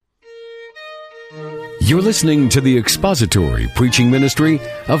You're listening to the expository preaching ministry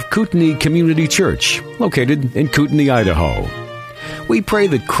of Kootenai Community Church, located in Kootenai, Idaho. We pray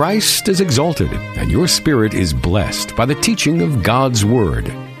that Christ is exalted and your spirit is blessed by the teaching of God's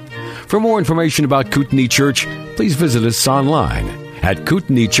Word. For more information about Kootenai Church, please visit us online at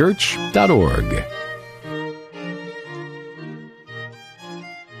kootenaichurch.org.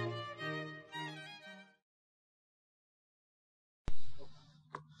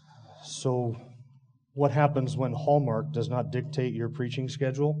 So, what happens when Hallmark does not dictate your preaching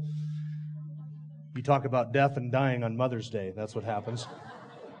schedule? You talk about death and dying on Mother's Day. That's what happens.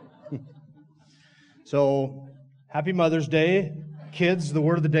 So, happy Mother's Day. Kids, the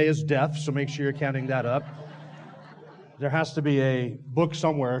word of the day is death, so make sure you're counting that up. There has to be a book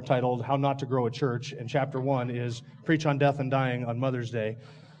somewhere titled How Not to Grow a Church, and chapter 1 is Preach on Death and Dying on Mother's Day.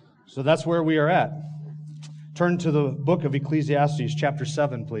 So that's where we are at. Turn to the book of Ecclesiastes, chapter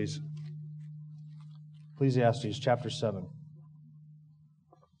 7, please. Ecclesiastes chapter 7.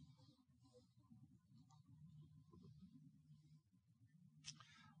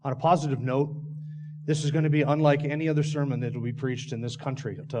 On a positive note, this is going to be unlike any other sermon that will be preached in this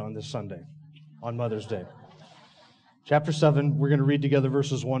country on this Sunday, on Mother's Day. Chapter 7, we're going to read together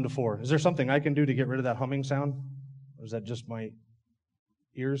verses 1 to 4. Is there something I can do to get rid of that humming sound? Or is that just my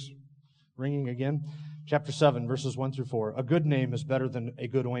ears ringing again? Chapter 7, verses 1 through 4. A good name is better than a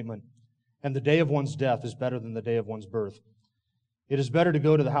good ointment, and the day of one's death is better than the day of one's birth. It is better to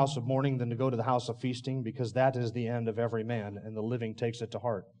go to the house of mourning than to go to the house of feasting, because that is the end of every man, and the living takes it to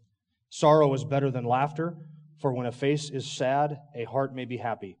heart. Sorrow is better than laughter, for when a face is sad, a heart may be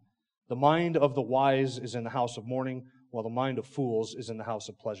happy. The mind of the wise is in the house of mourning, while the mind of fools is in the house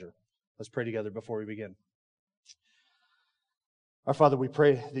of pleasure. Let's pray together before we begin. Our Father, we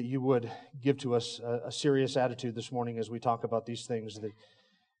pray that you would give to us a serious attitude this morning as we talk about these things. That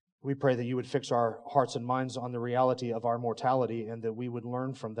we pray that you would fix our hearts and minds on the reality of our mortality, and that we would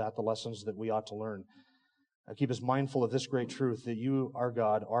learn from that the lessons that we ought to learn. Keep us mindful of this great truth, that you, our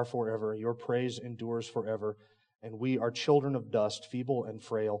God, are forever. Your praise endures forever, and we are children of dust, feeble and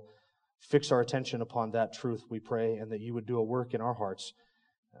frail. Fix our attention upon that truth, we pray, and that you would do a work in our hearts.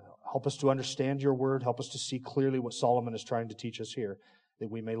 Help us to understand your word. Help us to see clearly what Solomon is trying to teach us here, that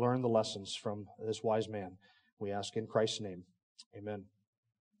we may learn the lessons from this wise man. We ask in Christ's name. Amen.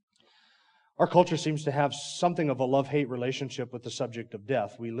 Our culture seems to have something of a love-hate relationship with the subject of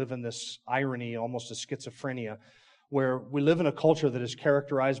death. We live in this irony, almost a schizophrenia, where we live in a culture that is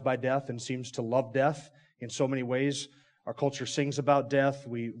characterized by death and seems to love death in so many ways. Our culture sings about death.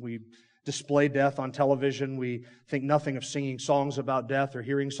 We display death on television. We think nothing of singing songs about death or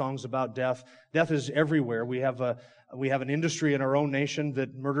hearing songs about death. Death is everywhere. We have an industry in our own nation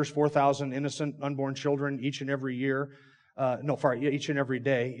that murders 4,000 innocent unborn children each and every each and every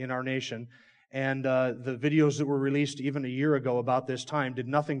day in our nation. And the videos that were released even a year ago about this time did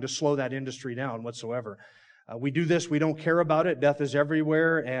nothing to slow that industry down whatsoever. We do this. We don't care about it. Death is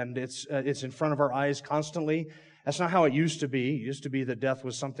everywhere, and it's in front of our eyes constantly. That's not how it used to be. It used to be that death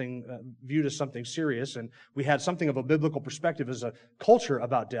was something viewed as something serious, and we had something of a biblical perspective as a culture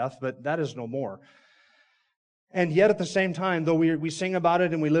about death, but that is no more. And yet at the same time, though we sing about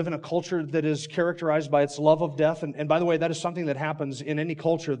it and we live in a culture that is characterized by its love of death, and by the way, that is something that happens in any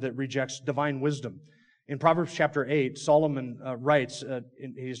culture that rejects divine wisdom. In Proverbs chapter 8, Solomon writes,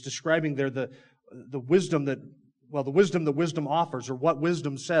 he's describing there the wisdom that wisdom offers, or what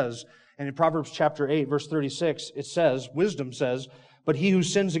wisdom says. And in Proverbs chapter 8, verse 36, it says, wisdom says, "But he who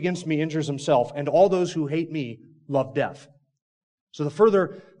sins against me injures himself, and all those who hate me love death." So the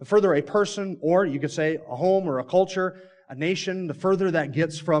further a person, or you could say a home or a culture, a nation, the further that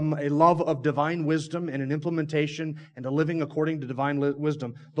gets from a love of divine wisdom and an implementation and a living according to divine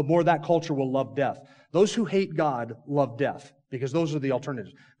wisdom, the more that culture will love death. Those who hate God love death, because those are the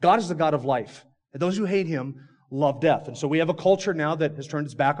alternatives. God is the God of life, and those who hate Him love death. And so we have a culture now that has turned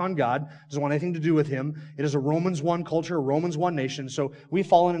its back on God, doesn't want anything to do with Him. It is a Romans 1 culture, a Romans 1 nation, so we've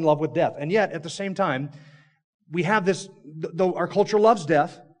fallen in love with death. And yet, at the same time, we have this, though our culture loves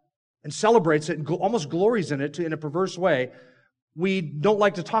death and celebrates it and almost glories in it in a perverse way, we don't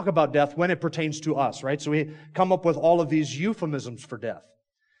like to talk about death when it pertains to us, right? So we come up with all of these euphemisms for death.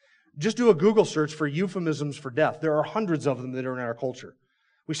 Just do a Google search for euphemisms for death. There are hundreds of them that are in our culture.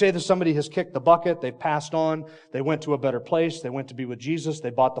 We say that somebody has kicked the bucket, they've passed on, they went to a better place, they went to be with Jesus,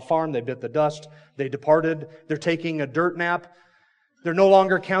 they bought the farm, they bit the dust, they departed, they're taking a dirt nap, they're no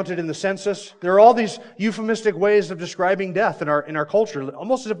longer counted in the census. There are all these euphemistic ways of describing death in our culture,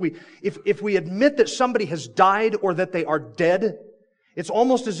 almost as if we admit that somebody has died or that they are dead, it's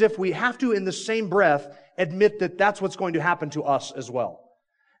almost as if we have to, in the same breath, admit that that's what's going to happen to us as well.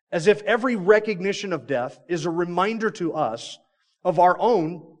 As if every recognition of death is a reminder to us of our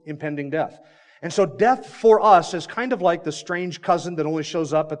own impending death. And so death for us is kind of like the strange cousin that only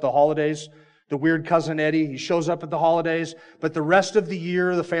shows up at the holidays, the weird cousin Eddie. He shows up at the holidays, but the rest of the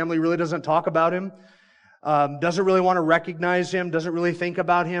year the family really doesn't talk about him, doesn't really want to recognize him, doesn't really think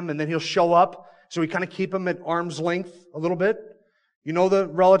about him, and then he'll show up. So we kind of keep him at arm's length a little bit. You know the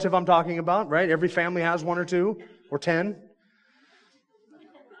relative I'm talking about, right? Every family has one or two or 10.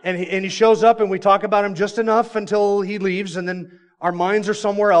 And he shows up and we talk about him just enough until he leaves, and then our minds are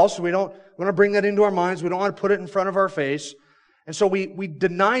somewhere else. We don't want to bring that into our minds. We don't want to put it in front of our face. And so we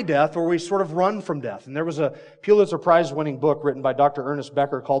deny death, or we sort of run from death. And there was a Pulitzer Prize-winning book written by Dr. Ernest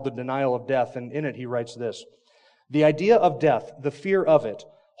Becker called The Denial of Death. And in it he writes this: "The idea of death, the fear of it,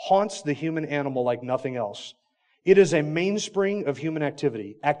 haunts the human animal like nothing else. It is a mainspring of human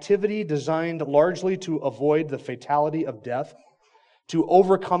activity designed largely to avoid the fatality of death, to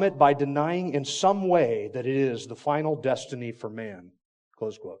overcome it by denying in some way that it is the final destiny for man."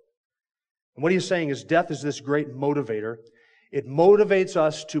 Close quote. And what he's saying is death is this great motivator. It motivates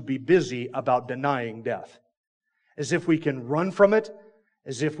us to be busy about denying death. As if we can run from it,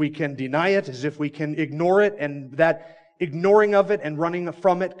 as if we can deny it, as if we can ignore it, and that ignoring of it and running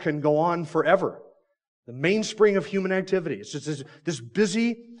from it can go on forever. The mainspring of human activity. It's just this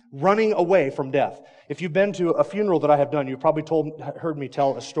busy running away from death. If you've been to a funeral that I have done, you've probably heard me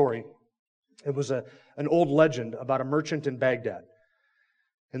tell a story. It was an old legend about a merchant in Baghdad.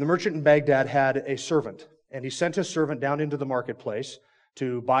 And the merchant in Baghdad had a servant, and he sent his servant down into the marketplace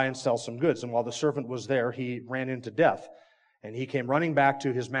to buy and sell some goods. And while the servant was there, he ran into death. And he came running back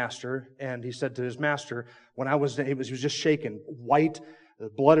to his master, and he said to his master, he was just shaken, white, the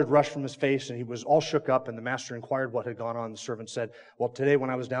blood had rushed from his face, and he was all shook up, and the master inquired what had gone on. The servant said, "Well, today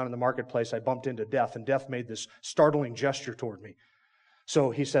when I was down in the marketplace, I bumped into death, and death made this startling gesture toward me. So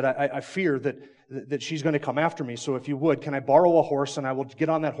he said, I fear that she's going to come after me, so if you would, can I borrow a horse, and I will get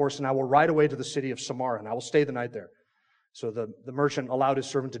on that horse, and I will ride away to the city of Samarra, and I will stay the night there." So the merchant allowed his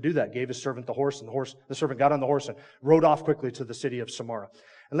servant to do that, gave his servant the horse, and the servant got on the horse and rode off quickly to the city of Samarra.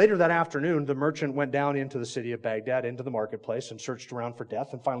 And later that afternoon, the merchant went down into the city of Baghdad, into the marketplace, and searched around for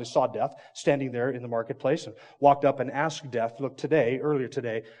death, and finally saw death standing there in the marketplace, and walked up and asked death, "Look, earlier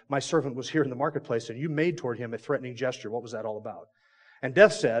today, my servant was here in the marketplace, and you made toward him a threatening gesture. What was that all about?" And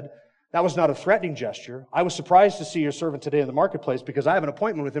death said, "That was not a threatening gesture. I was surprised to see your servant today in the marketplace because I have an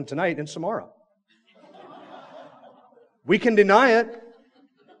appointment with him tonight in Samarra." We can deny it.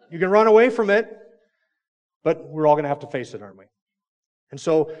 You can run away from it. But we're all going to have to face it, aren't we? And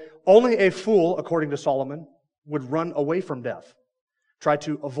so only a fool, according to Solomon, would run away from death, try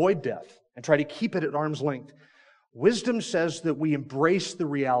to avoid death, and try to keep it at arm's length. Wisdom says that we embrace the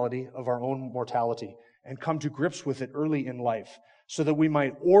reality of our own mortality and come to grips with it early in life so that we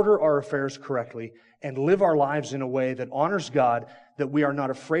might order our affairs correctly and live our lives in a way that honors God, that we are not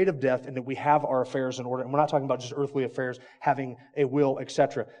afraid of death, and that we have our affairs in order. And we're not talking about just earthly affairs, having a will,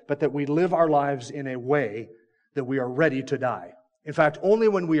 etc., but that we live our lives in a way that we are ready to die. In fact, only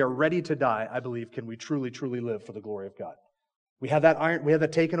when we are ready to die, I believe, can we truly, truly live for the glory of God. We have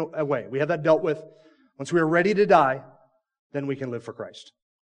that taken away. We have that dealt with. Once we are ready to die, then we can live for Christ.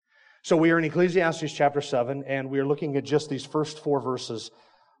 So we are in Ecclesiastes chapter 7, and we are looking at just these first 4 verses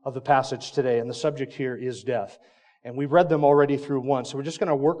of the passage today, and the subject here is death. And we've read them already through once, so we're just going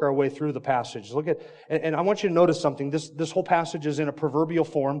to work our way through the passage. Look at, and I want you to notice something. This whole passage is in a proverbial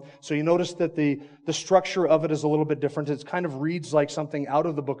form, so you notice that the structure of it is a little bit different. It kind of reads like something out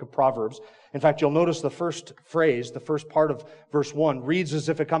of the book of Proverbs. In fact, you'll notice the first phrase, the first part of verse 1, reads as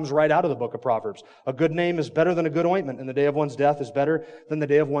if it comes right out of the book of Proverbs. A good name is better than a good ointment, and the day of one's death is better than the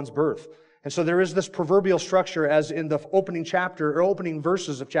day of one's birth. And so there is this proverbial structure, as in the opening chapter, or opening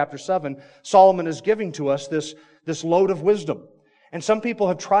verses of chapter 7, Solomon is giving to us this load of wisdom. And some people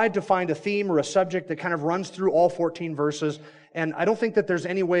have tried to find a theme or a subject that kind of runs through all 14 verses, and I don't think that there's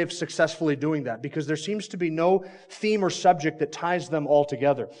any way of successfully doing that, because there seems to be no theme or subject that ties them all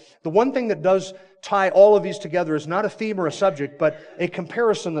together. The one thing that does tie all of these together is not a theme or a subject, but a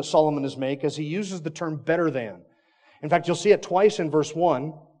comparison that Solomon is making as he uses the term better than. In fact, you'll see it twice in verse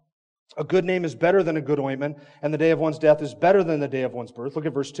 1. A good name is better than a good ointment, and the day of one's death is better than the day of one's birth. Look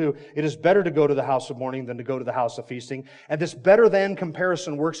at verse 2. It is better to go to the house of mourning than to go to the house of feasting. And this better than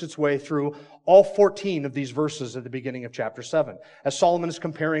comparison works its way through all 14 of these verses at the beginning of chapter 7, as Solomon is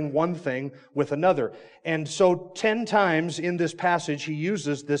comparing one thing with another. And so 10 times in this passage he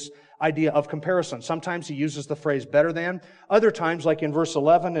uses this idea of comparison. Sometimes he uses the phrase better than. Other times, like in verse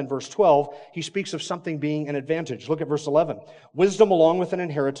 11 and verse 12, he speaks of something being an advantage. Look at verse 11. Wisdom along with an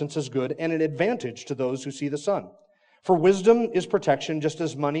inheritance is good, and an advantage to those who see the sun. For wisdom is protection, just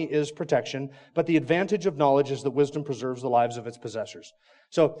as money is protection, but the advantage of knowledge is that wisdom preserves the lives of its possessors.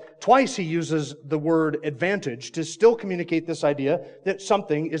 So twice he uses the word advantage to still communicate this idea that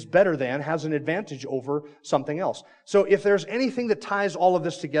something is better than, has an advantage over something else. So if there's anything that ties all of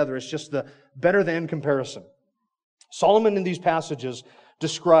this together, it's just the better than comparison. Solomon in these passages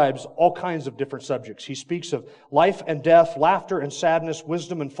describes all kinds of different subjects. He speaks of life and death, laughter and sadness,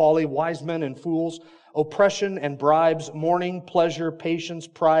 wisdom and folly, wise men and fools, oppression and bribes, mourning, pleasure, patience,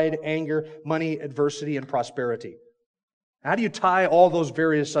 pride, anger, money, adversity, and prosperity. How do you tie all those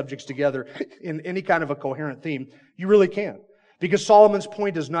various subjects together in any kind of a coherent theme? You really can't. Because Solomon's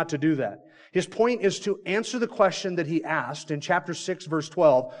point is not to do that. His point is to answer the question that he asked in chapter 6, verse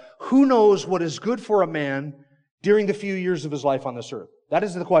 12, who knows what is good for a man during the few years of his life on this earth? That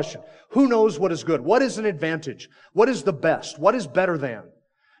is the question. Who knows what is good? What is an advantage? What is the best? What is better than?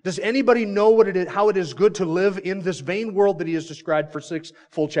 Does anybody know how it is good to live in this vain world that he has described for 6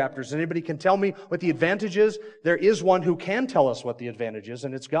 full chapters? Anybody can tell me what the advantage is? There is one who can tell us what the advantage is,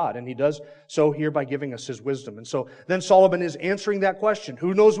 and it's God. And he does so here by giving us his wisdom. And so then Solomon is answering that question.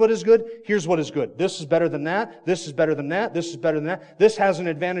 Who knows what is good? Here's what is good. This is better than that. This is better than that. This is better than that. This has an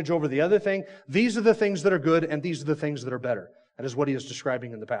advantage over the other thing. These are the things that are good, and these are the things that are better. That is what he is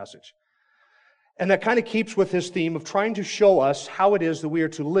describing in the passage. And that kind of keeps with his theme of trying to show us how it is that we are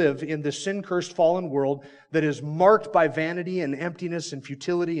to live in this sin-cursed fallen world that is marked by vanity and emptiness and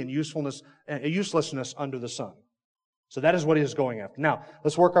futility and uselessness under the sun. So that is what he is going after. Now,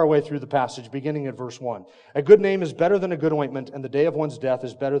 let's work our way through the passage, beginning at verse 1. A good name is better than a good ointment, and the day of one's death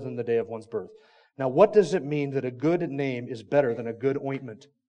is better than the day of one's birth. Now, what does it mean that a good name is better than a good ointment?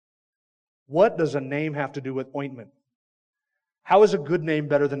 What does a name have to do with ointment? How is a good name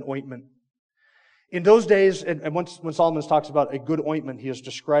better than ointment? In those days, and when Solomon talks about a good ointment, he is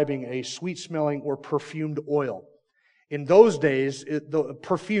describing a sweet-smelling or perfumed oil. In those days, the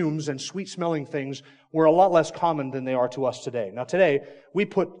perfumes and sweet-smelling things were a lot less common than they are to us today. Now today, we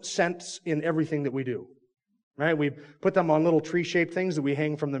put scents in everything that we do. Right? We put them on little tree-shaped things that we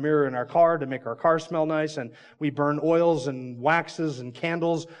hang from the mirror in our car to make our car smell nice, and we burn oils and waxes and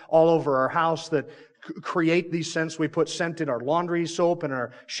candles all over our house that create these scents. We put scent in our laundry soap and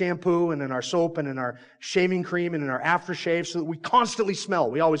our shampoo and in our soap and in our shaving cream and in our aftershave so that we constantly smell.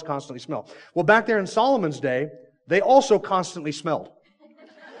 We always constantly smell. Well, back there in Solomon's day, they also constantly smelled.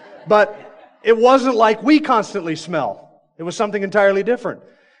 But it wasn't like we constantly smell. It was something entirely different.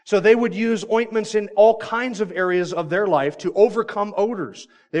 So they would use ointments in all kinds of areas of their life to overcome odors.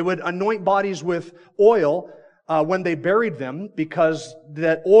 They would anoint bodies with oil when they buried them because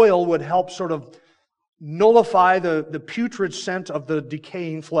that oil would help sort of nullify the putrid scent of the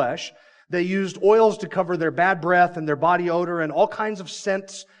decaying flesh. They used oils to cover their bad breath and their body odor and all kinds of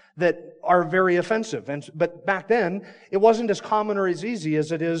scents that are very offensive. But back then, it wasn't as common or as easy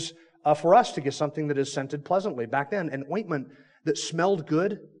as it is for us to get something that is scented pleasantly. Back then, an ointment that smelled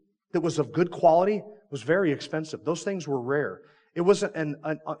good, that was of good quality, was very expensive. Those things were rare. It was, and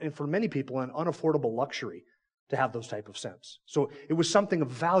for many people, an unaffordable luxury to have those type of scents. So it was something of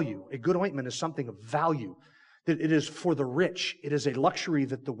value. A good ointment is something of value. That it is for the rich. It is a luxury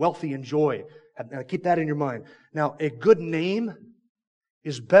that the wealthy enjoy. Now keep that in your mind. Now, a good name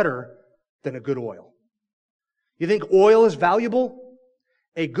is better than a good oil. You think oil is valuable?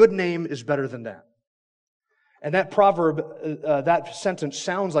 A good name is better than that. And that proverb, that sentence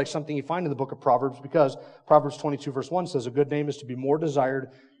sounds like something you find in the book of Proverbs because Proverbs 22 verse 1 says, a good name is to be more desired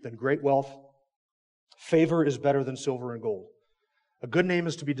than great wealth. Favor is better than silver and gold. A good name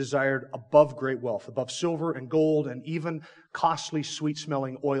is to be desired above great wealth, above silver and gold and even costly,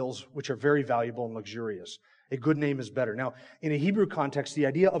 sweet-smelling oils, which are very valuable and luxurious. A good name is better. Now, in a Hebrew context, the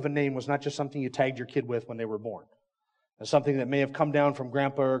idea of a name was not just something you tagged your kid with when they were born. It's something that may have come down from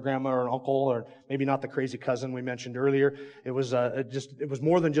grandpa or grandma or an uncle, or maybe not the crazy cousin we mentioned earlier. It was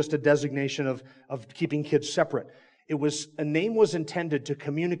more than just a designation of keeping kids separate. A name was intended to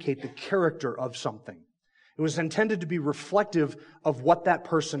communicate the character of something. It was intended to be reflective of what that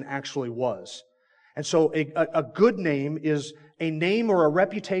person actually was. And so a good name is a name or a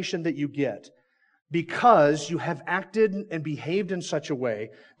reputation that you get because you have acted and behaved in such a way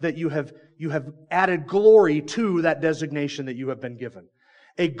that you have added glory to that designation that you have been given.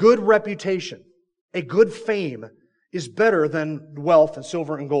 A good reputation, a good fame is better than wealth and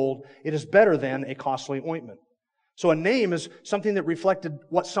silver and gold. It is better than a costly ointment. So a name is something that reflected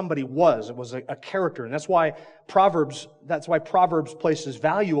what somebody was. It was a character. And that's why Proverbs places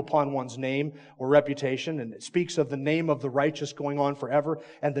value upon one's name or reputation, and it speaks of the name of the righteous going on forever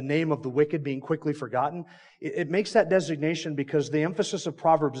and the name of the wicked being quickly forgotten. It makes that designation because the emphasis of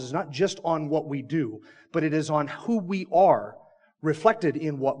Proverbs is not just on what we do, but it is on who we are reflected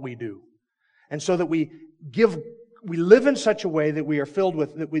in what we do. And so that we live in such a way that we are filled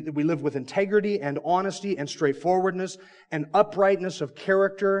with, that we live with integrity and honesty and straightforwardness and uprightness of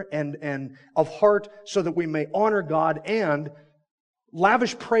character and of heart, so that we may honor God and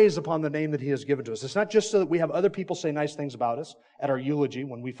lavish praise upon the name that He has given to us. It's not just so that we have other people say nice things about us at our eulogy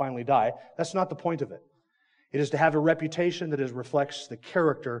when we finally die. That's not the point of it. It is to have a reputation that reflects the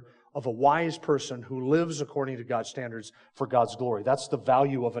character of a wise person who lives according to God's standards for God's glory. That's the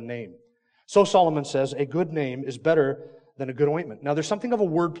value of a name. So Solomon says, a good name is better than a good ointment. Now, there's something of a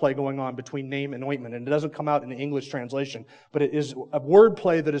wordplay going on between name and ointment, and it doesn't come out in the English translation, but it is a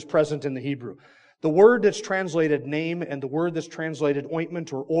wordplay that is present in the Hebrew. The word that's translated name and the word that's translated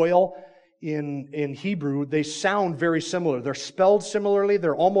ointment or oil in Hebrew, they sound very similar. They're spelled similarly.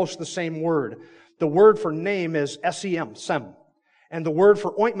 They're almost the same word. The word for name is S-E-M, sem. And the word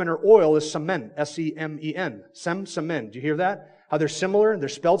for ointment or oil is semen, S-E-M-E-N, semen. Do you hear that? How they're similar, they're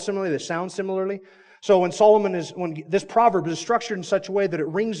spelled similarly, they sound similarly. So when this proverb is structured in such a way that it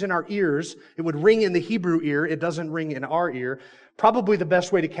rings in our ears, it would ring in the Hebrew ear, it doesn't ring in our ear. Probably the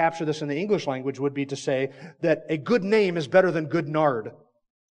best way to capture this in the English language would be to say that a good name is better than good nard.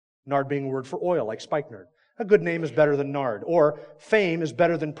 Nard being a word for oil, like spikenard. A good name is better than nard. Or fame is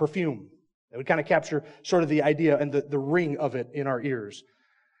better than perfume. It would kind of capture sort of the idea and the ring of it in our ears.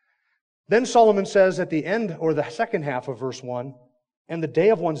 Then Solomon says at the end, or the second half of verse 1, and the day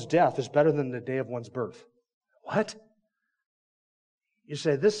of one's death is better than the day of one's birth. What? You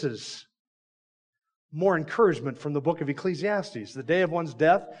say, this is more encouragement from the book of Ecclesiastes. The day of one's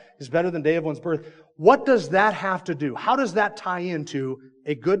death is better than the day of one's birth. What does that have to do? How does that tie into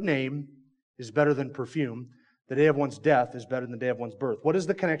a good name is better than perfume? The day of one's death is better than the day of one's birth. What is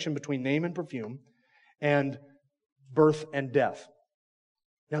the connection between name and perfume and birth and death?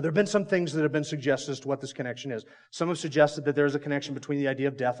 Now, there have been some things that have been suggested as to what this connection is. Some have suggested that there is a connection between the idea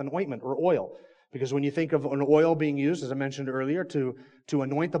of death and ointment or oil. Because when you think of an oil being used, as I mentioned earlier, to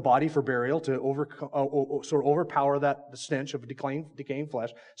anoint the body for burial, to sort of overpower the stench of decaying flesh,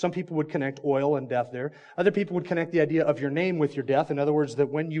 some people would connect oil and death there. Other people would connect the idea of your name with your death. In other words, that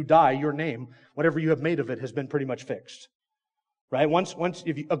when you die, your name, whatever you have made of it, has been pretty much fixed. Right?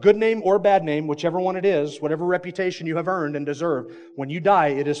 A good name or a bad name, whichever one it is, whatever reputation you have earned and deserved, when you die,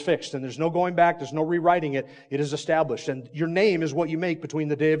 it is fixed. And there's no going back, there's no rewriting it. It is established. And your name is what you make between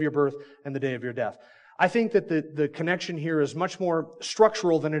the day of your birth and the day of your death. I think that the connection here is much more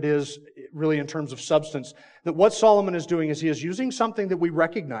structural than it is really in terms of substance. That what Solomon is doing is he is using something that we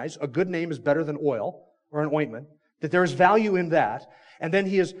recognize. A good name is better than oil or an ointment. That there is value in that. And then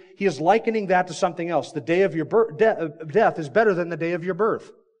he is likening that to something else. The day of your death is better than the day of your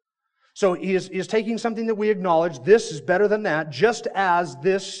birth. So he is taking something that we acknowledge, this is better than that, just as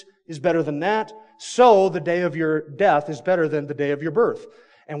this is better than that, so the day of your death is better than the day of your birth.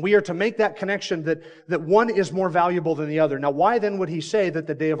 And we are to make that connection that one is more valuable than the other. Now, why then would he say that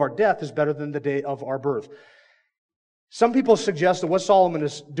the day of our death is better than the day of our birth? Some people suggest that what Solomon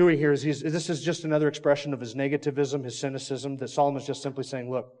is doing here is this is just another expression of his negativism, his cynicism, that Solomon is just simply saying,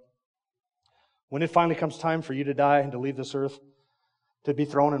 look, when it finally comes time for you to die and to leave this earth, to be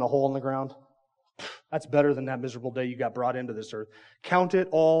thrown in a hole in the ground, that's better than that miserable day you got brought into this earth. Count it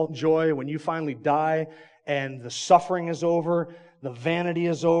all joy when you finally die and the suffering is over, the vanity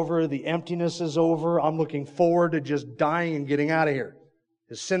is over, the emptiness is over. I'm looking forward to just dying and getting out of here.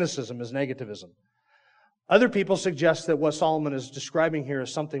 His cynicism, his negativism. Other people suggest that what Solomon is describing here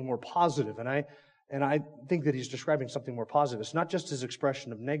is something more positive, and I think that he's describing something more positive. It's not just his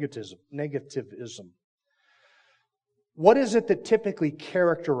expression of negativism. What is it that typically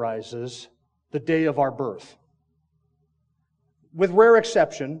characterizes the day of our birth? With rare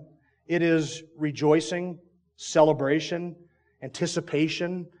exception, it is rejoicing, celebration,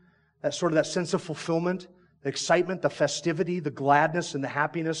 anticipation, that sense of fulfillment, the excitement, the festivity, the gladness, and the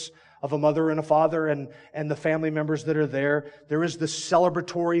happiness of a mother and a father and the family members that are there. There is this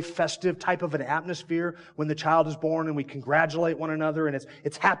celebratory, festive type of an atmosphere when the child is born and we congratulate one another and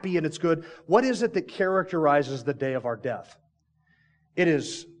it's happy and it's good. What is it that characterizes the day of our death? It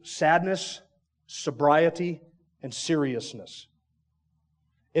is sadness, sobriety, and seriousness.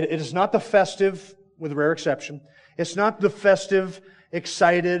 It is not the festive, with rare exception. It's not the festive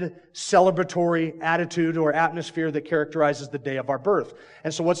excited, celebratory attitude or atmosphere that characterizes the day of our birth.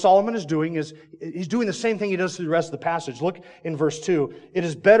 And so what Solomon is doing is, he's doing the same thing he does through the rest of the passage. Look in verse 2. It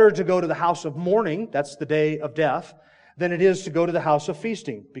is better to go to the house of mourning, that's the day of death, than it is to go to the house of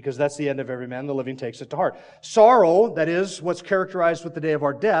feasting, because that's the end of every man, the living takes it to heart. Sorrow, that is what's characterized with the day of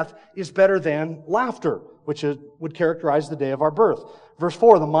our death, is better than laughter, which would characterize the day of our birth. Verse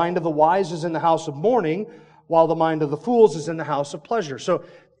 4, the mind of the wise is in the house of mourning, while the mind of the fools is in the house of pleasure. So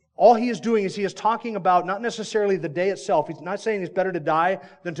all he is doing is he is talking about not necessarily the day itself. He's not saying it's better to die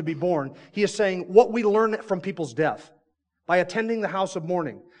than to be born. He is saying what we learn from people's death by attending the house of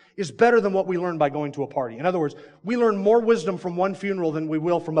mourning is better than what we learn by going to a party. In other words, we learn more wisdom from one funeral than we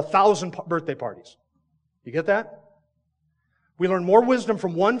will from 1,000 birthday parties. You get that? We learn more wisdom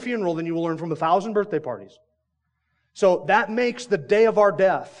from one funeral than you will learn from 1,000 birthday parties. So that makes the day of our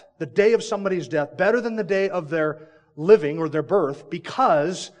death, the day of somebody's death, better than the day of their living or their birth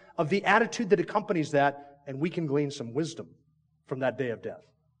because of the attitude that accompanies that, and we can glean some wisdom from that day of death.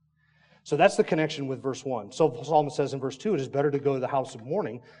 So that's the connection with verse 1. So Solomon says in verse 2, it is better to go to the house of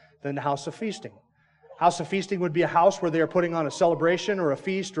mourning than the house of feasting. House of feasting would be a house where they are putting on a celebration or a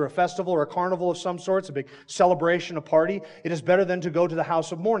feast or a festival or a carnival of some sorts, a big celebration, a party. It is better than to go to the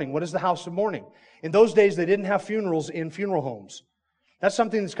house of mourning. What is the house of mourning? In those days, they didn't have funerals in funeral homes. That's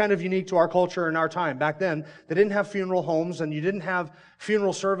something that's kind of unique to our culture and our time. Back then, they didn't have funeral homes, and you didn't have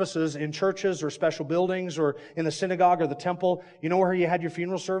funeral services in churches or special buildings or in the synagogue or the temple. You know where you had your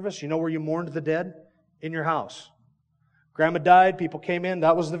funeral service? You know where you mourned the dead? In your house. Grandma died, people came in,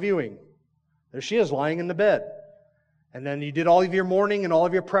 that was the viewing. There she is, lying in the bed. And then you did all of your mourning and all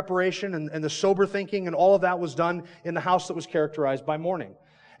of your preparation and the sober thinking, and all of that was done in the house that was characterized by mourning.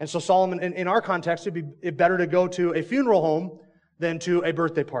 And so Solomon, in our context, it'd be better to go to a funeral home than to a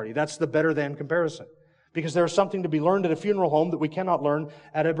birthday party. That's the better than comparison. Because there is something to be learned at a funeral home that we cannot learn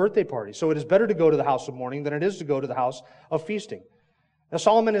at a birthday party. So it is better to go to the house of mourning than it is to go to the house of feasting. Now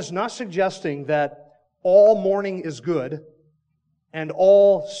Solomon is not suggesting that all mourning is good and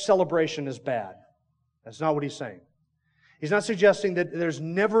all celebration is bad. That's not what he's saying. He's not suggesting that there's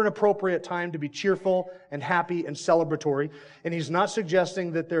never an appropriate time to be cheerful and happy and celebratory. And he's not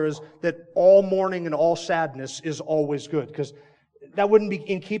suggesting that all mourning and all sadness is always good, because that wouldn't be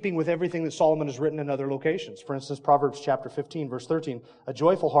in keeping with everything that Solomon has written in other locations. For instance, Proverbs chapter 15, verse 13, a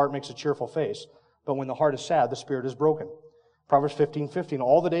joyful heart makes a cheerful face, but when the heart is sad, the spirit is broken. Proverbs 15:15,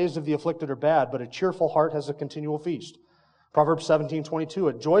 all the days of the afflicted are bad, but a cheerful heart has a continual feast. Proverbs 17:22,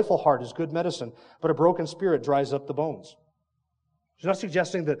 a joyful heart is good medicine, but a broken spirit dries up the bones. He's not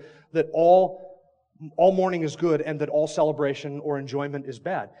suggesting that all mourning is good and that all celebration or enjoyment is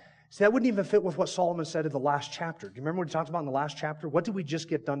bad. See, that wouldn't even fit with what Solomon said in the last chapter. Do you remember what he talked about in the last chapter? What did we just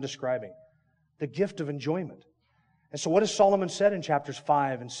get done describing? The gift of enjoyment. And so what has Solomon said in chapters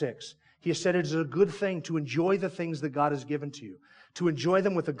 5 and 6? He has said it is a good thing to enjoy the things that God has given to you, to enjoy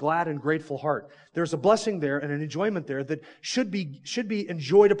them with a glad and grateful heart. There's a blessing there and an enjoyment there that should be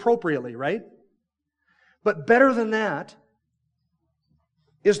enjoyed appropriately, right? But better than that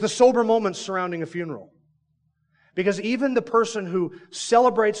is the sober moments surrounding a funeral. Because even the person who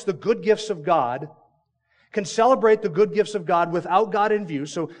celebrates the good gifts of God can celebrate the good gifts of God without God in view.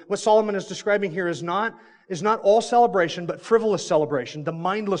 So what Solomon is describing here is not all celebration, but frivolous celebration, the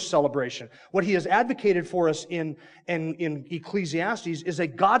mindless celebration. What he has advocated for us in Ecclesiastes is a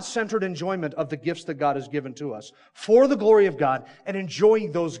God-centered enjoyment of the gifts that God has given to us for the glory of God and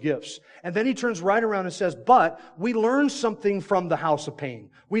enjoying those gifts. And then he turns right around and says, but we learn something from the house of pain.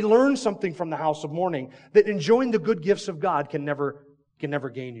 We learn something from the house of mourning, that enjoying the good gifts of God can never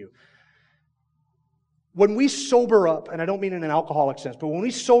gain you. When we sober up, and I don't mean in an alcoholic sense, but when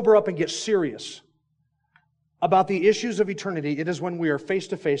we sober up and get serious about the issues of eternity, it is when we are face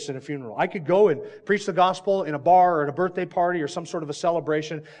to face in a funeral. I could go and preach the gospel in a bar or at a birthday party or some sort of a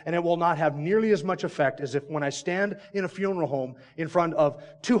celebration, and it will not have nearly as much effect as if when I stand in a funeral home in front of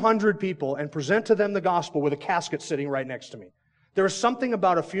 200 people and present to them the gospel with a casket sitting right next to me. There is something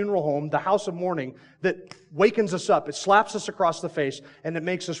about a funeral home, the house of mourning, that wakens us up. It slaps us across the face, and it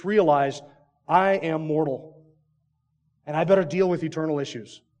makes us realize, I am mortal, and I better deal with eternal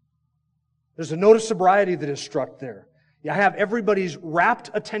issues. There's a note of sobriety that is struck there. I have everybody's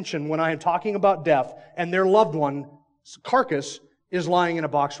rapt attention when I am talking about death, and their loved one's carcass is lying in a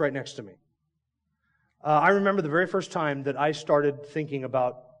box right next to me. I remember the very first time that I started thinking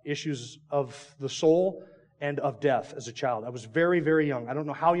about issues of the soul and of death as a child. I was very, very young. I don't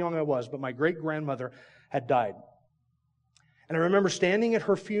know how young I was, but my great-grandmother had died. And I remember standing at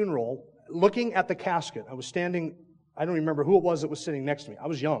her funeral, looking at the casket. I was standing, I don't remember who it was that was sitting next to me. I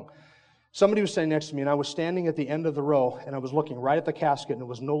was young. Somebody was standing next to me, and I was standing at the end of the row, and I was looking right at the casket, and it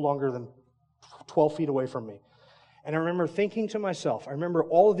was no longer than 12 feet away from me. And I remember thinking to myself, I remember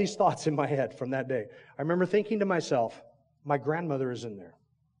all of these thoughts in my head from that day. I remember thinking to myself, my grandmother is in there.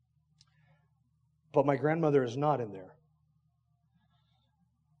 But my grandmother is not in there.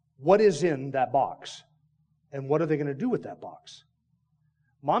 What is in that box? And what are they going to do with that box?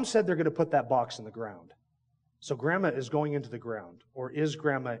 Mom said they're going to put that box in the ground. So Grandma is going into the ground, or is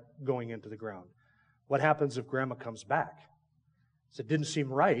Grandma going into the ground? What happens if Grandma comes back? So it didn't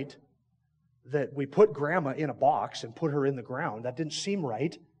seem right that we put Grandma in a box and put her in the ground. That didn't seem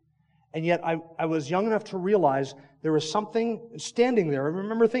right. And yet I was young enough to realize there was something standing there. I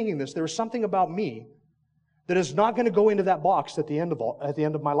remember thinking this. There was something about me that is not going to go into that box at the end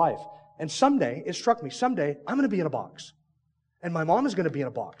of my life. And someday, it struck me, someday I'm going to be in a box. And my mom is going to be in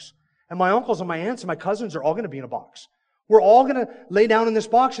a box. And my uncles and my aunts and my cousins are all going to be in a box. We're all going to lay down in this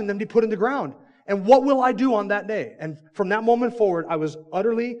box and then be put in the ground. And what will I do on that day? And from that moment forward, I was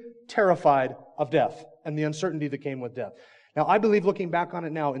utterly terrified of death and the uncertainty that came with death. Now, I believe, looking back on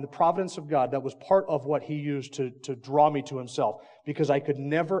it now, in the providence of God, that was part of what He used to draw me to Himself, because I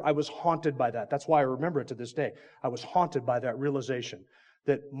was haunted by that. That's why I remember it to this day. I was haunted by that realization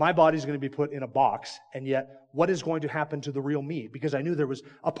that my body's going to be put in a box, and yet what is going to happen to the real me? Because I knew there was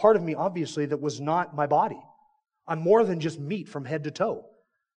a part of me, obviously, that was not my body. I'm more than just meat from head to toe.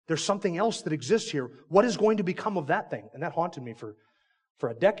 There's something else that exists here. What is going to become of that thing? And that haunted me for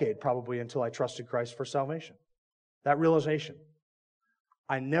a decade, probably, until I trusted Christ for salvation. That realization.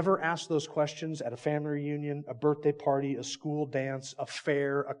 I never asked those questions at a family reunion, a birthday party, a school dance, a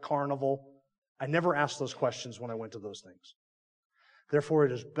fair, a carnival. I never asked those questions when I went to those things. Therefore,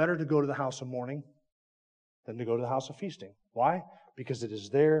 it is better to go to the house of mourning than to go to the house of feasting. Why? Because it is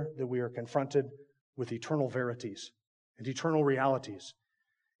there that we are confronted with eternal verities and eternal realities.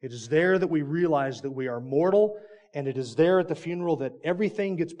 It is there that we realize that we are mortal, and it is there at the funeral that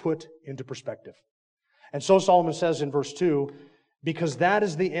everything gets put into perspective. And so Solomon says in verse 2, because that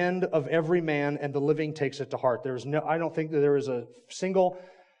is the end of every man, and the living takes it to heart. I don't think that there is a single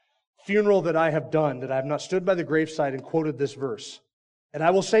funeral that I have done that I have not stood by the graveside and quoted this verse. And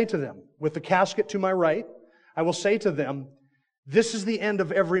I will say to them, with the casket to my right, I will say to them, this is the end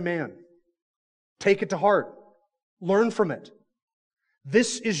of every man. Take it to heart. Learn from it.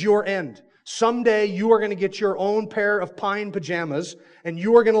 This is your end. Someday you are going to get your own pair of pine pajamas, and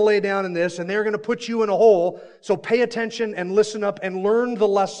you are going to lay down in this, and they're going to put you in a hole. So pay attention and listen up and learn the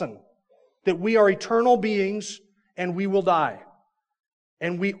lesson that we are eternal beings and we will die.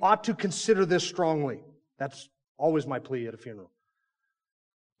 And we ought to consider this strongly. That's always my plea at a funeral.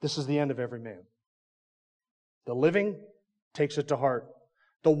 This is the end of every man. The living takes it to heart.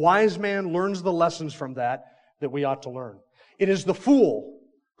 The wise man learns the lessons from that we ought to learn. It is the fool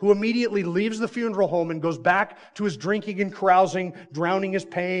who immediately leaves the funeral home and goes back to his drinking and carousing, drowning his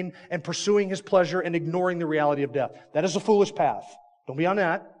pain and pursuing his pleasure and ignoring the reality of death. That is a foolish path. Don't be on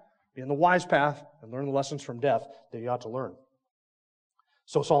that. Be on the wise path and learn the lessons from death that you ought to learn.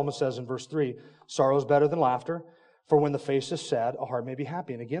 So Solomon says in verse 3, sorrow is better than laughter, for when the face is sad, a heart may be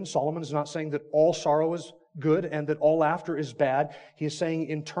happy. And again, Solomon is not saying that all sorrow is good and that all laughter is bad. He is saying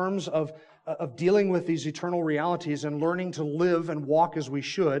in terms of dealing with these eternal realities and learning to live and walk as we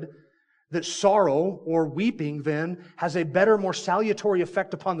should, that sorrow or weeping then has a better, more salutary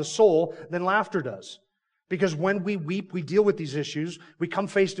effect upon the soul than laughter does. Because when we weep, we deal with these issues, we come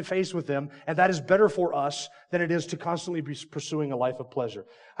face to face with them, and that is better for us than it is to constantly be pursuing a life of pleasure.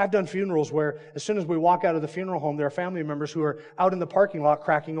 I've done funerals where as soon as we walk out of the funeral home, there are family members who are out in the parking lot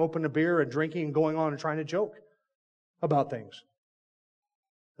cracking open a beer and drinking and going on and trying to joke about things.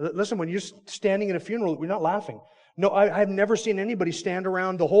 Listen, when you're standing at a funeral, we're not laughing. No, I've never seen anybody stand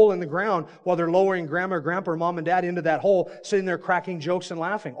around the hole in the ground while they're lowering grandma or grandpa or mom and dad into that hole, sitting there cracking jokes and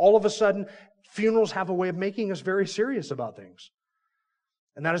laughing. All of a sudden, funerals have a way of making us very serious about things.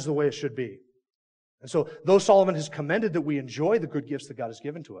 And that is the way it should be. And so, though Solomon has commended that we enjoy the good gifts that God has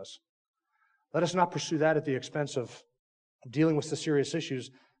given to us, let us not pursue that at the expense of dealing with the serious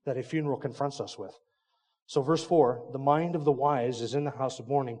issues that a funeral confronts us with. So verse 4, the mind of the wise is in the house of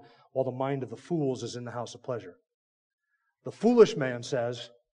mourning, while the mind of the fools is in the house of pleasure. The foolish man says,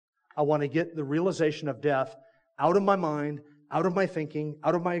 I want to get the realization of death out of my mind, out of my thinking,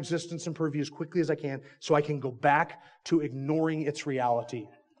 out of my existence and purview as quickly as I can, so I can go back to ignoring its reality.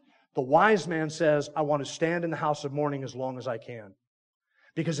 The wise man says, I want to stand in the house of mourning as long as I can.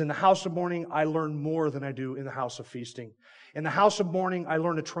 Because in the house of mourning, I learn more than I do in the house of feasting. In the house of mourning, I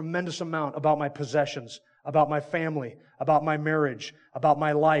learn a tremendous amount about my possessions, about my family, about my marriage, about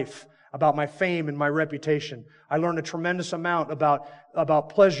my life, about my fame and my reputation. I learn a tremendous amount about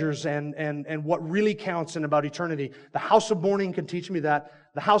pleasures and what really counts and about eternity. The house of mourning can teach me that.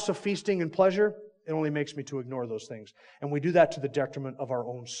 The house of feasting and pleasure, it only makes me to ignore those things. And we do that to the detriment of our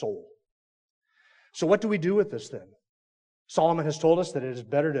own soul. So what do we do with this then? Solomon has told us that it is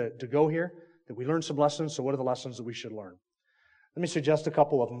better to go here, that we learn some lessons. So what are the lessons that we should learn? Let me suggest a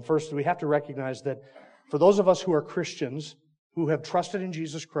couple of them. First, we have to recognize that for those of us who are Christians, who have trusted in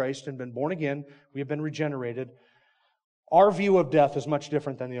Jesus Christ and been born again, we have been regenerated, our view of death is much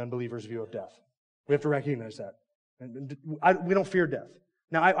different than the unbeliever's view of death. We have to recognize that. We don't fear death.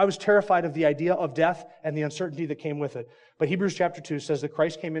 Now, I was terrified of the idea of death and the uncertainty that came with it. But Hebrews chapter 2 says that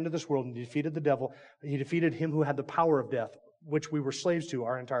Christ came into this world and defeated the devil. He defeated him who had the power of death, which we were slaves to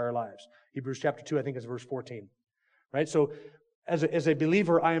our entire lives. Hebrews chapter 2, I think it's verse 14. Right? So, as a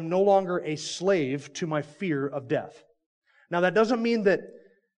believer, I am no longer a slave to my fear of death. Now, that doesn't mean that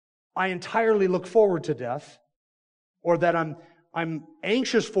I entirely look forward to death or that I'm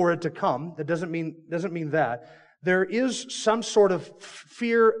anxious for it to come. That doesn't mean that. There is some sort of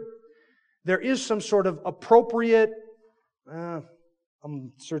fear. There is some sort of appropriate,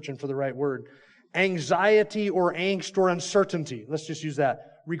 I'm searching for the right word, anxiety or angst or uncertainty. Let's just use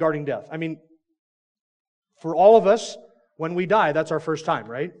that regarding death. I mean, for all of us, when we die, that's our first time,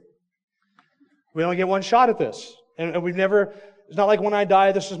 right? We only get one shot at this. And we've never, it's not like when I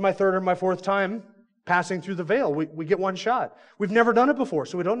die, this is my third or my fourth time passing through the veil. We get one shot. We've never done it before,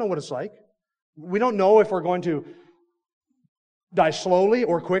 so we don't know what it's like. We don't know if we're going to die slowly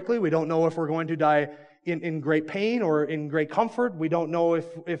or quickly. We don't know if we're going to die in great pain or in great comfort. We don't know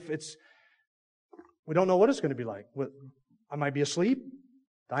we don't know what it's going to be like. I might be asleep,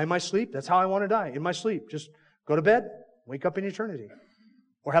 die in my sleep. That's how I want to die, in my sleep. Just go to bed, wake up in eternity.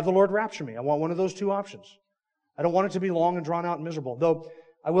 Or have the Lord rapture me. I want one of those two options. I don't want it to be long and drawn out and miserable. Though,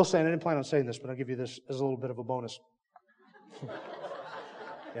 I will say, and I didn't plan on saying this, but I'll give you this as a little bit of a bonus.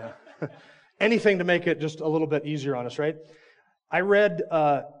 Yeah. Anything to make it just a little bit easier on us, right? I read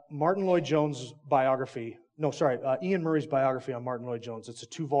Martin Lloyd-Jones' biography. Ian Murray's biography on Martin Lloyd-Jones. It's a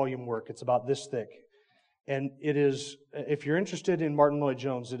 2-volume work. It's about this thick. And it is, if you're interested in Martin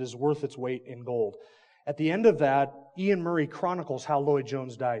Lloyd-Jones, it is worth its weight in gold. At the end of that, Ian Murray chronicles how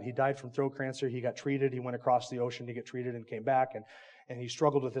Lloyd-Jones died. He died from throat cancer. He got treated. He went across the ocean to get treated and came back. And he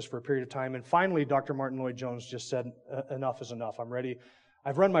struggled with this for a period of time. And finally, Dr. Martin Lloyd-Jones just said, enough is enough. I'm ready.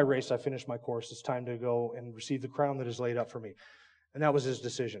 I've run my race. I finished my course. It's time to go and receive the crown that is laid up for me. And that was his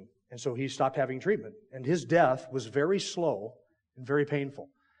decision. And so he stopped having treatment. And his death was very slow and very painful.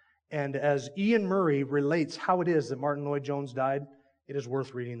 And as Ian Murray relates how it is that Martin Lloyd-Jones died, it is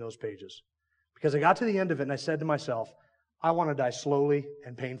worth reading those pages. Because I got to the end of it and I said to myself, I want to die slowly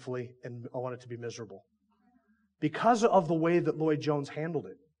and painfully, and I want it to be miserable. Because of the way that Lloyd-Jones handled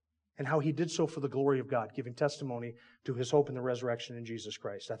it, and how he did so for the glory of God, giving testimony to his hope in the resurrection in Jesus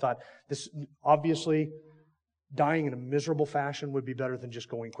Christ. I thought, this obviously, dying in a miserable fashion would be better than just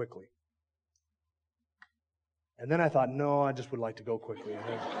going quickly. And then I thought, no, I just would like to go quickly.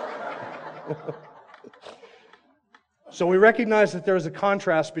 So we recognize that there is a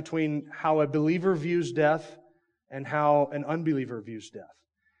contrast between how a believer views death and how an unbeliever views death.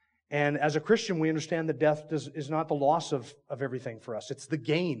 And as a Christian, we understand that death is not the loss of everything for us. It's the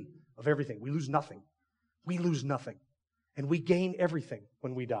gain of everything. We lose nothing. We lose nothing. And we gain everything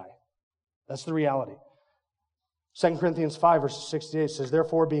when we die. That's the reality. 2 Corinthians 5, verses 68 says,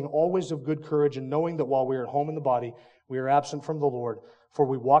 Therefore, being always of good courage, and knowing that while we are at home in the body, we are absent from the Lord, for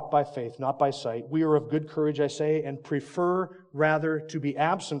we walk by faith, not by sight. We are of good courage, I say, and prefer rather to be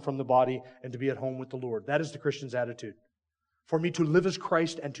absent from the body and to be at home with the Lord. That is the Christian's attitude. For me to live as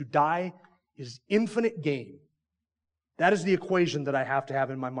Christ and to die is infinite gain. That is the equation that I have to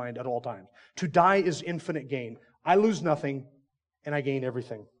have in my mind at all times. To die is infinite gain. I lose nothing and I gain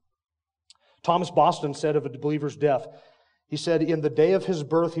everything. Thomas Boston said of a believer's death, he said, in the day of his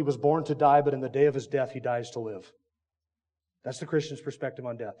birth he was born to die, but in the day of his death he dies to live. That's the Christian's perspective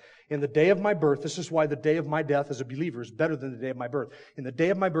on death. In the day of my birth, this is why the day of my death as a believer is better than the day of my birth. In the day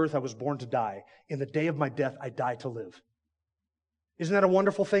of my birth I was born to die. In the day of my death I die to live. Isn't that a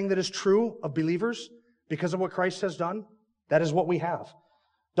wonderful thing that is true of believers because of what Christ has done? That is what we have.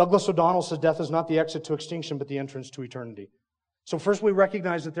 Douglas O'Donnell says death is not the exit to extinction, but the entrance to eternity. So first we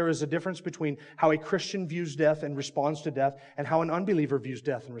recognize that there is a difference between how a Christian views death and responds to death and how an unbeliever views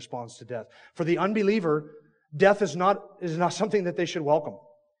death and responds to death. For the unbeliever, death is not something that they should welcome.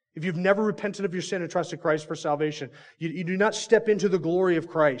 If you've never repented of your sin and trusted Christ for salvation, you do not step into the glory of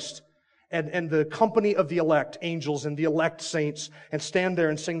Christ and the company of the elect angels and the elect saints and stand there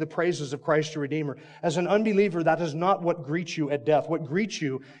and sing the praises of Christ your Redeemer. As an unbeliever, that is not what greets you at death. What greets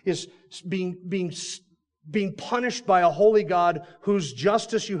you is being punished by a holy God whose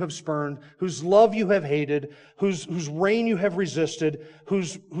justice you have spurned, whose love you have hated, whose reign you have resisted,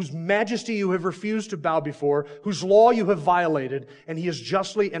 whose majesty you have refused to bow before, whose law you have violated, and He is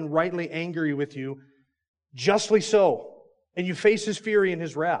justly and rightly angry with you, justly so, and you face His fury and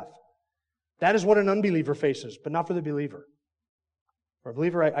His wrath. That is what an unbeliever faces, but not for the believer. For a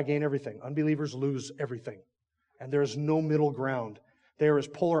believer, I gain everything. Unbelievers lose everything. And there is no middle ground. They are as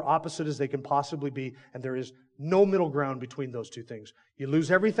polar opposite as they can possibly be, and there is no middle ground between those two things. You lose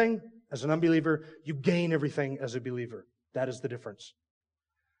everything as an unbeliever, you gain everything as a believer. That is the difference.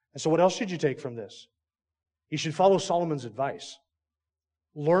 And so what else should you take from this? You should follow Solomon's advice.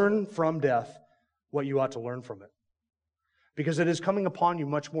 Learn from death what you ought to learn from it. Because it is coming upon you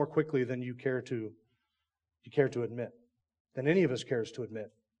much more quickly than you care to admit, than any of us cares to admit.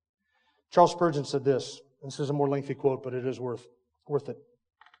 Charles Spurgeon said this. This is a more lengthy quote, but it is worth it.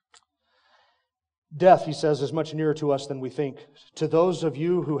 Death, he says, is much nearer to us than we think. To those of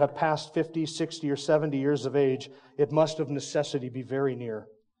you who have passed 50, 60, or 70 years of age, it must of necessity be very near.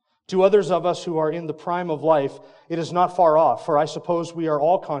 To others of us who are in the prime of life, it is not far off, for I suppose we are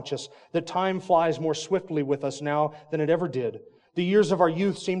all conscious that time flies more swiftly with us now than it ever did. The years of our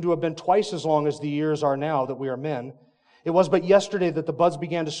youth seem to have been twice as long as the years are now that we are men. It was but yesterday that the buds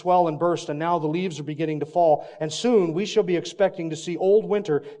began to swell and burst, and now the leaves are beginning to fall, and soon we shall be expecting to see old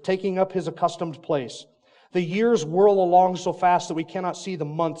winter taking up his accustomed place. The years whirl along so fast that we cannot see the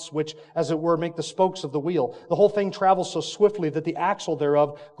months which, as it were, make the spokes of the wheel. The whole thing travels so swiftly that the axle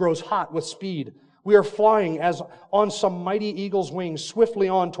thereof grows hot with speed. We are flying as on some mighty eagle's wings, swiftly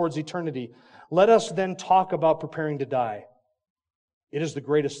on towards eternity. Let us then talk about preparing to die. It is the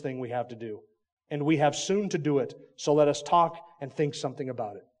greatest thing we have to do, and we have soon to do it, so let us talk and think something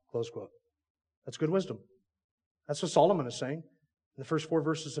about it. Close quote. That's good wisdom. That's what Solomon is saying in the first 4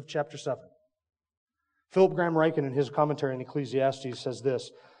 verses of chapter 7. Philip Graham Ryken, in his commentary on Ecclesiastes, says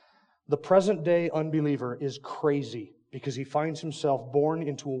this: the present-day unbeliever is crazy because he finds himself born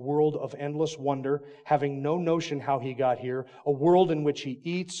into a world of endless wonder, having no notion how he got here, a world in which he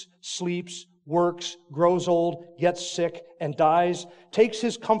eats, sleeps, works, grows old, gets sick, and dies, takes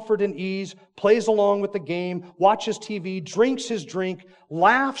his comfort and ease, plays along with the game, watches TV, drinks his drink,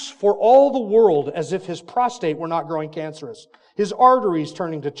 laughs for all the world as if his prostate were not growing cancerous, his arteries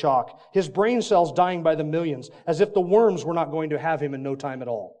turning to chalk, his brain cells dying by the millions, as if the worms were not going to have him in no time at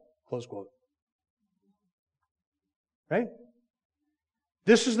all. Close quote. Right?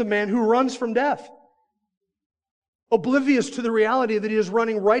 This is the man who runs from death, oblivious to the reality that he is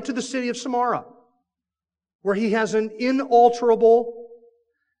running right to the city of Samara, where he has an inalterable,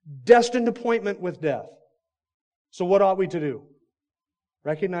 destined appointment with death. So what ought we to do?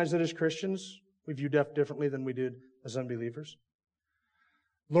 Recognize that as Christians, we view death differently than we did as unbelievers.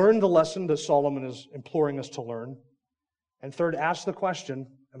 Learn the lesson that Solomon is imploring us to learn. And third, ask the question,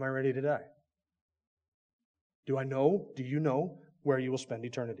 am I ready to die? Do you know where you will spend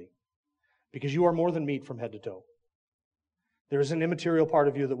eternity? Because you are more than meat from head to toe. There is an immaterial part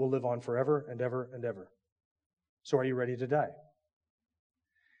of you that will live on forever and ever and ever. So are you ready to die?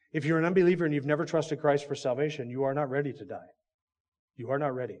 If you're an unbeliever and you've never trusted Christ for salvation, you are not ready to die. You are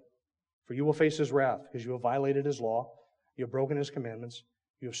not ready. For you will face His wrath because you have violated His law, you have broken His commandments,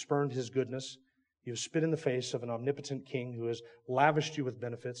 you have spurned His goodness, you have spit in the face of an omnipotent King who has lavished you with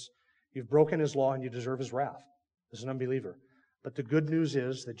benefits, you've broken His law and you deserve His wrath as an unbeliever. But the good news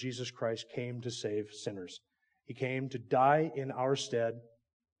is that Jesus Christ came to save sinners. He came to die in our stead,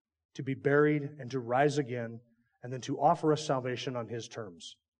 to be buried and to rise again, and then to offer us salvation on His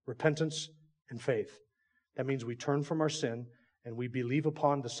terms, repentance and faith. That means we turn from our sin and we believe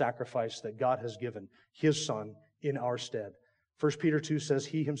upon the sacrifice that God has given, His Son, in our stead. 1 Peter 2 says,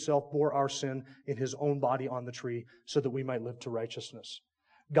 He Himself bore our sin in His own body on the tree so that we might live to righteousness.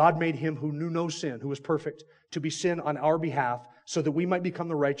 God made Him who knew no sin, who was perfect, to be sin on our behalf so that we might become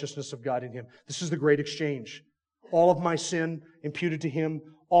the righteousness of God in Him. This is the great exchange. All of my sin imputed to Him,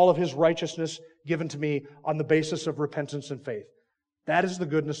 all of His righteousness given to me on the basis of repentance and faith. That is the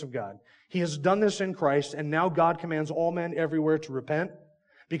goodness of God. He has done this in Christ, and now God commands all men everywhere to repent,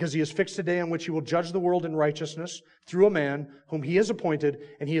 because He has fixed a day on which He will judge the world in righteousness through a man whom He has appointed,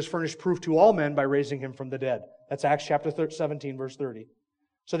 and He has furnished proof to all men by raising Him from the dead. That's Acts chapter 17, verse 30.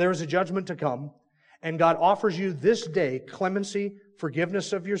 So there is a judgment to come, and God offers you this day clemency,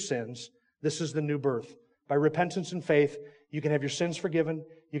 forgiveness of your sins. This is the new birth. By repentance and faith, you can have your sins forgiven,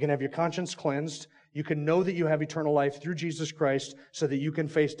 you can have your conscience cleansed, You can know that you have eternal life through Jesus Christ so that you can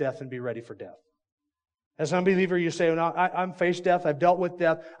face death and be ready for death. As an unbeliever, you say, no, I'm faced death. I've dealt with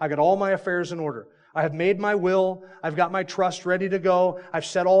death. I got all my affairs in order. I have made my will. I've got my trust ready to go. I've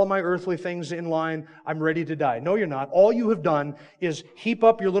set all of my earthly things in line. I'm ready to die. No, you're not. All you have done is heap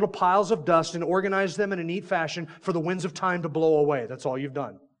up your little piles of dust and organize them in a neat fashion for the winds of time to blow away. That's all you've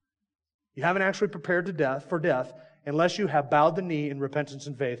done. You haven't actually prepared for death unless you have bowed the knee in repentance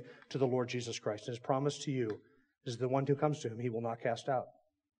and faith to the Lord Jesus Christ. And His promise to you is the one who comes to Him, He will not cast out.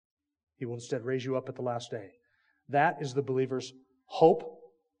 He will instead raise you up at the last day. That is the believer's hope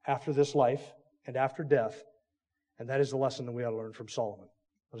after this life and after death. And that is the lesson that we ought to learn from Solomon.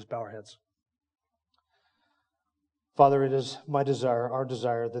 Let us bow our heads. Father, it is my desire, our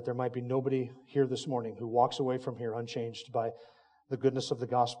desire, that there might be nobody here this morning who walks away from here unchanged by the goodness of the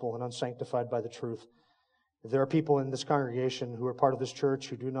gospel and unsanctified by the truth. If there are people in this congregation who are part of this church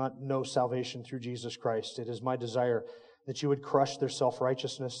who do not know salvation through Jesus Christ, it is my desire that you would crush their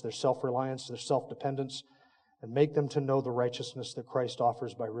self-righteousness, their self-reliance, their self-dependence, and make them to know the righteousness that Christ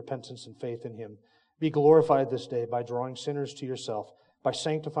offers by repentance and faith in Him. Be glorified this day by drawing sinners to yourself, by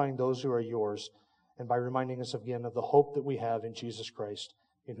sanctifying those who are yours, and by reminding us again of the hope that we have in Jesus Christ,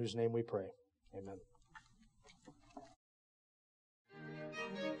 in whose name we pray. Amen.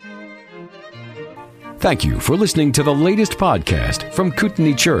 Thank you for listening to the latest podcast from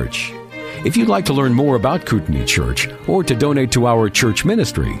Kootenai Church. If you'd like to learn more about Kootenai Church or to donate to our church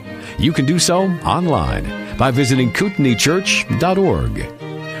ministry, you can do so online by visiting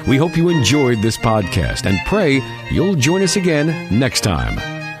kootenaichurch.org. We hope you enjoyed this podcast and pray you'll join us again next time.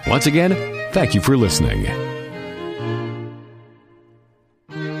 Once again, thank you for listening.